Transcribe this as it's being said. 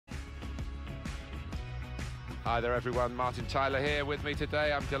Hi there everyone, Martin Tyler here with me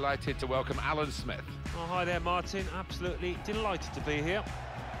today. I'm delighted to welcome Alan Smith. Oh, hi there Martin, absolutely delighted to be here.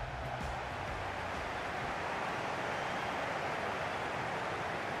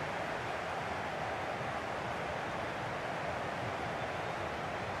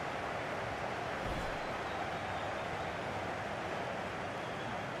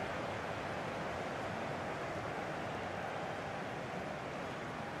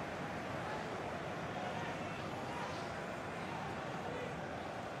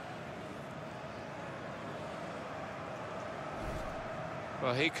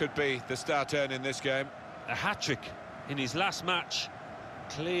 Well, he could be the star turn in this game. A hat-trick in his last match.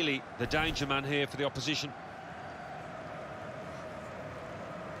 Clearly the danger man here for the opposition.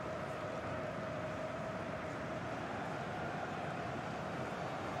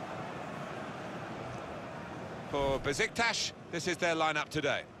 For Besiktas, this is their lineup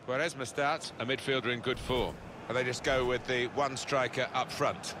today. Quaresma starts, a midfielder in good form. And they just go with the one striker up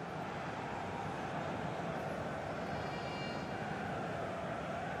front.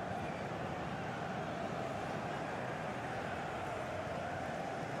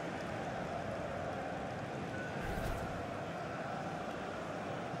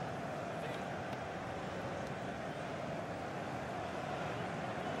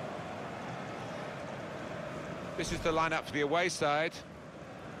 This is the lineup for the away side.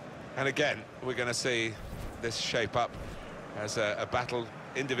 And again, we're going to see this shape up as a battle,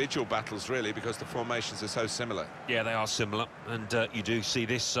 individual battles really, because the formations are so similar. Yeah, they are similar, and you do see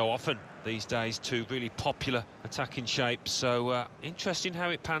this so often these days, two really popular attacking shapes, so interesting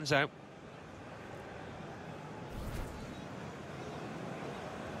how it pans out.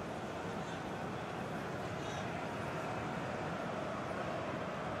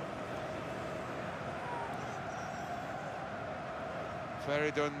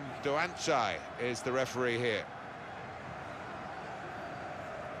 Feridun Doğançay is the referee here.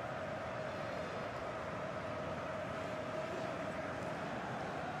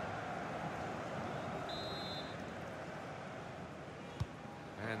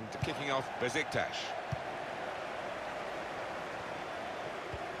 And kicking off Besiktas.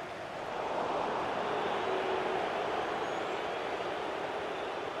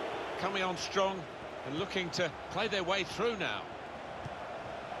 Coming on strong and looking to play their way through now.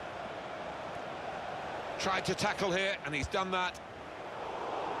 Tried to tackle here, and he's done that.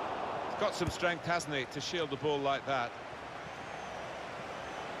 He's got some strength, hasn't he, to shield the ball like that.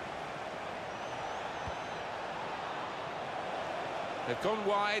 They've gone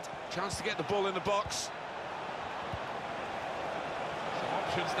wide, chance to get the ball in the box. Some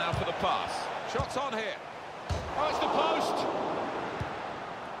options now for the pass. Shots on here. Oh, it's the post!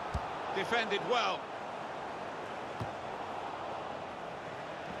 Defended well.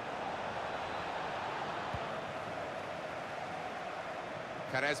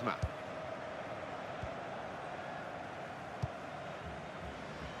 Quaresma.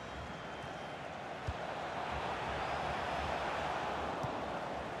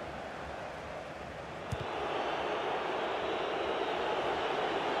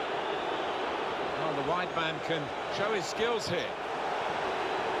 Well, the wide man can show his skills here.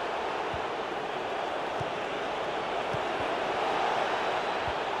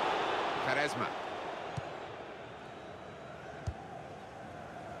 Quaresma.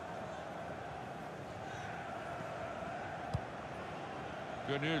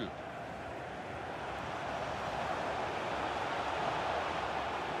 Gönül.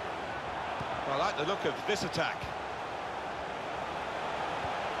 I like the look of this attack.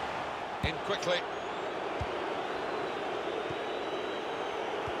 In quickly.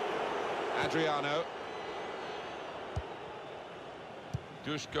 Adriano.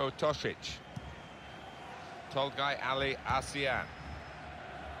 Duško Tosic. Tolgay Ali Asian.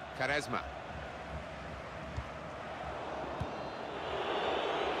 Quaresma.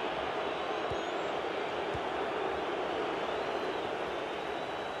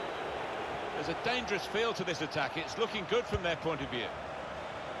 There's a dangerous feel to this attack. It's looking good from their point of view.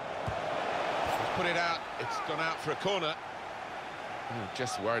 He's put it out. It's gone out for a corner.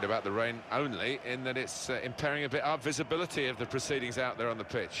 Just worried about the rain only, in that it's impairing a bit our visibility of the proceedings out there on the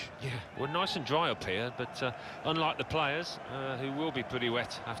pitch. Yeah, we're nice and dry up here, but unlike the players, who will be pretty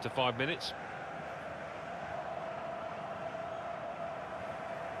wet after 5 minutes.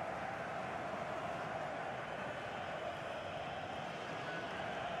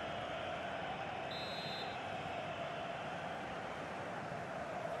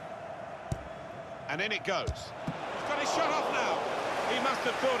 And in it goes. He's got his shot off now. He must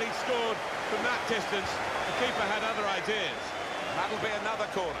have thought he'd scored from that distance. The keeper had other ideas. That'll be another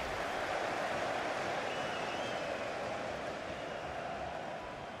corner.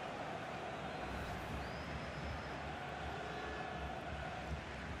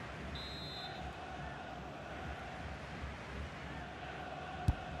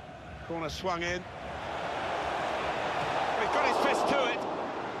 Corner swung in. He's got his fist to it.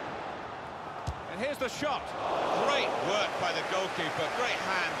 And here's the shot. Great work by the goalkeeper, great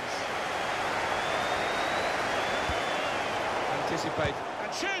hands. Anticipate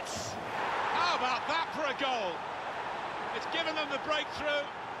and shoots! How about that for a goal? It's given them the breakthrough,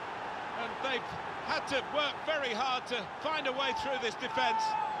 and they've had to work very hard to find a way through this defence.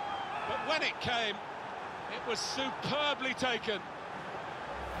 But when it came, it was superbly taken.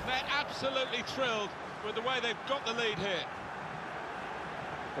 And they're absolutely thrilled with the way they've got the lead here.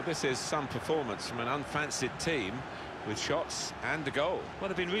 Well, this is some performance from an unfancied team with shots and a goal. Well,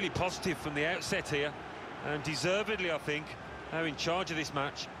 they've been really positive from the outset here, and deservedly, I think, they're in charge of this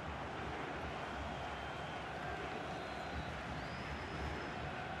match.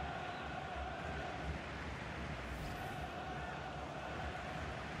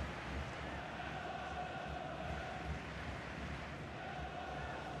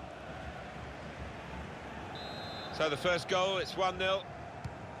 So the first goal, it's 1-0.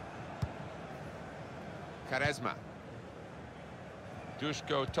 Quaresma.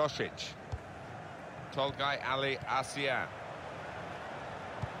 Duško Tošić. Tolgay Ali Asian.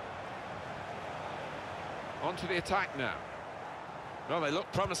 On to the attack now. Well, they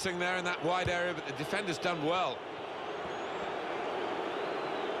look promising there in that wide area, but the defender's done well.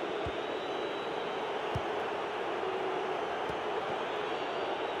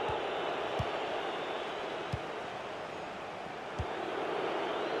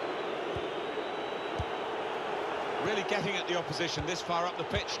 Really getting at the opposition this far up the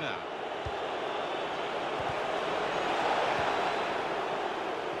pitch now.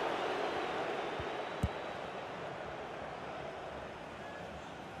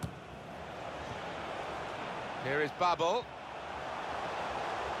 Here is Babel.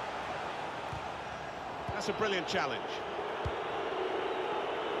 That's a brilliant challenge.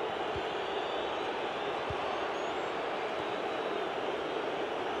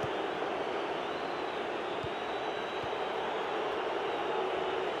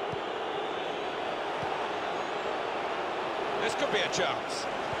 This could be a chance.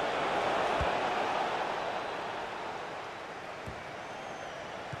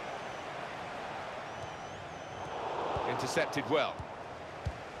 Intercepted well.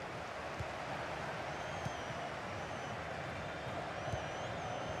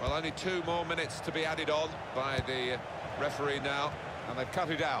 Well, only 2 more minutes to be added on by the referee now, and they've cut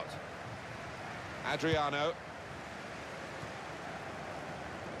it out. Adriano.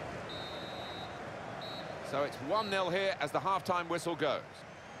 So it's 1-0 here as the half-time whistle goes.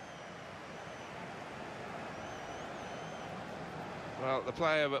 Well, the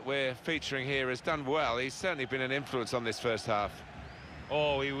player that we're featuring here has done well. He's certainly been an influence on this first half.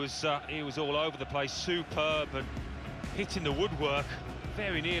 Oh, he was all over the place, superb, and hitting the woodwork,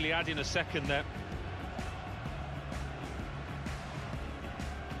 very nearly adding a second there.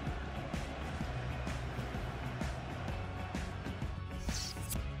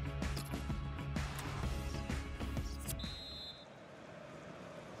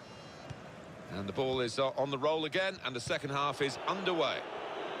 And the ball is on the roll again, and the second half is underway.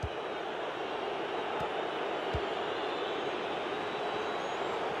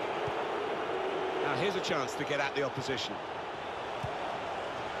 Now here's a chance to get at the opposition.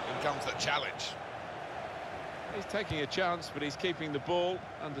 In comes the challenge. He's taking a chance, but he's keeping the ball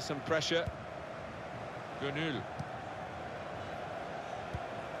under some pressure. Gönül.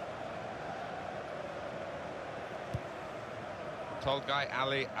 Tolgay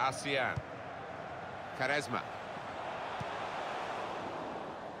Ali Asian. Quaresma.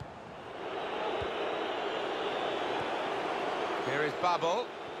 Here is Babel.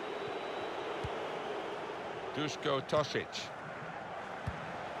 Duško Tošić.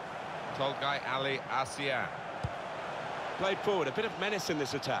 Tolgay Ali Asian. Played forward, a bit of menace in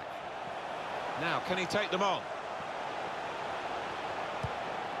this attack. Now, can he take them on?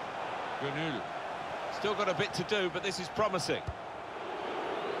 Gönül. Still got a bit to do, but this is promising.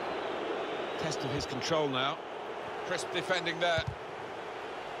 Test of his control now. Crisp defending there.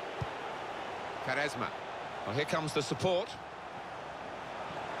 Quaresma. Well, here comes the support.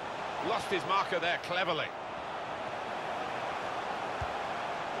 Lost his marker there cleverly.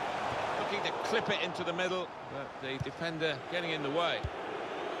 Looking to clip it into the middle, but the defender getting in the way.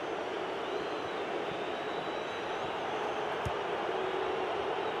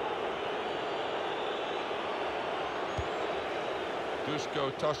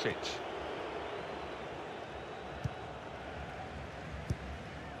 Duško Tošić.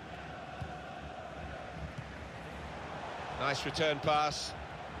 Nice return pass.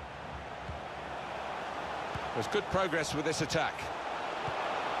 There's good progress with this attack.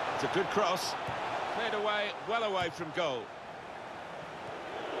 It's a good cross. Cleared away, well away from goal.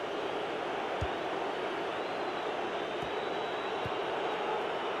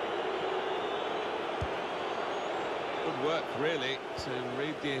 Good work, really, to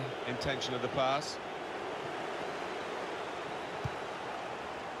read the intention of the pass.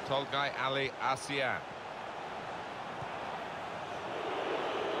 Tolgay Ali Asian.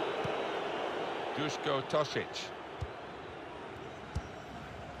 Duško Tosic.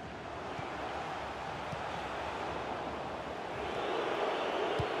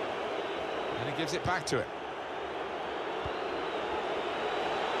 And he gives it back to it.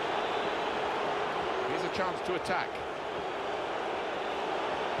 Here's a chance to attack.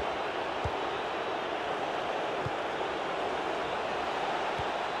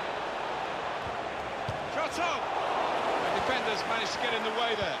 Shot on! The defenders managed to get in the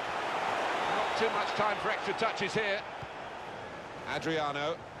way there. Not too much time for extra touches here.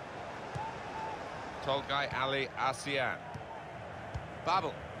 Adriano. Tolgay Ali Asian.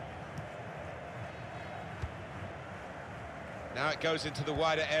 Babel. Now it goes into the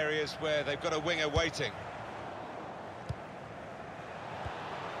wider areas where they've got a winger waiting.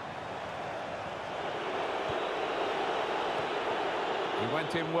 He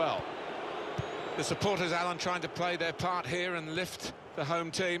went in well. The supporters, Alan, trying to play their part here and lift the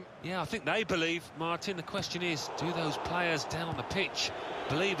home team. Yeah, I think they believe, Martin. The question is, do those players down the pitch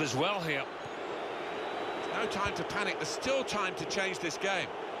believe as well here? No time to panic. There's still time to change this game.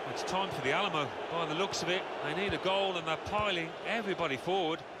 It's time for the Alamo, by the looks of it. They need a goal and they're piling everybody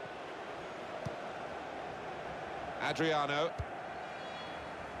forward. Adriano.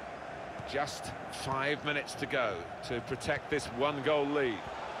 Just 5 minutes to go to protect this one-goal lead.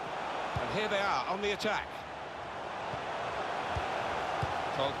 And here they are on the attack.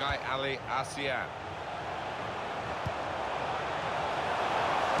 Tolgay Ali Asian.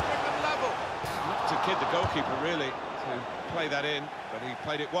 Bring them level. Looked to kid the goalkeeper, really, to play that in, but he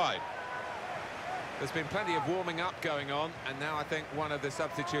played it wide. There's been plenty of warming up going on, and now I think one of the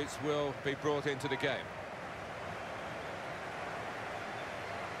substitutes will be brought into the game.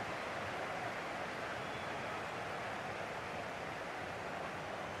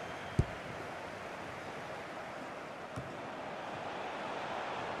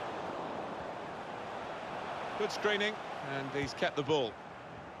 Good screening, and he's kept the ball.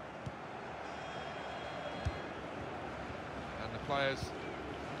 And the players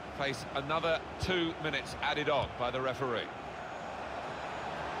face another 2 minutes added on by the referee.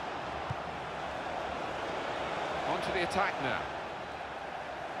 On to the attack now.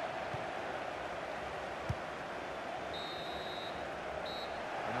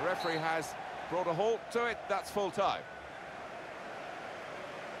 And the referee has brought a halt to it. That's full time.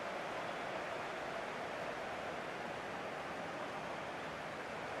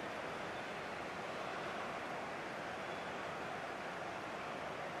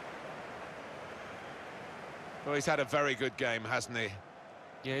 Well, he's had a very good game, hasn't he?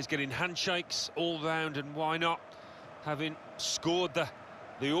 Yeah, he's getting handshakes all round, and why not? Having scored the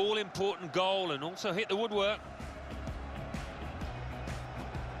all-important goal and also hit the woodwork.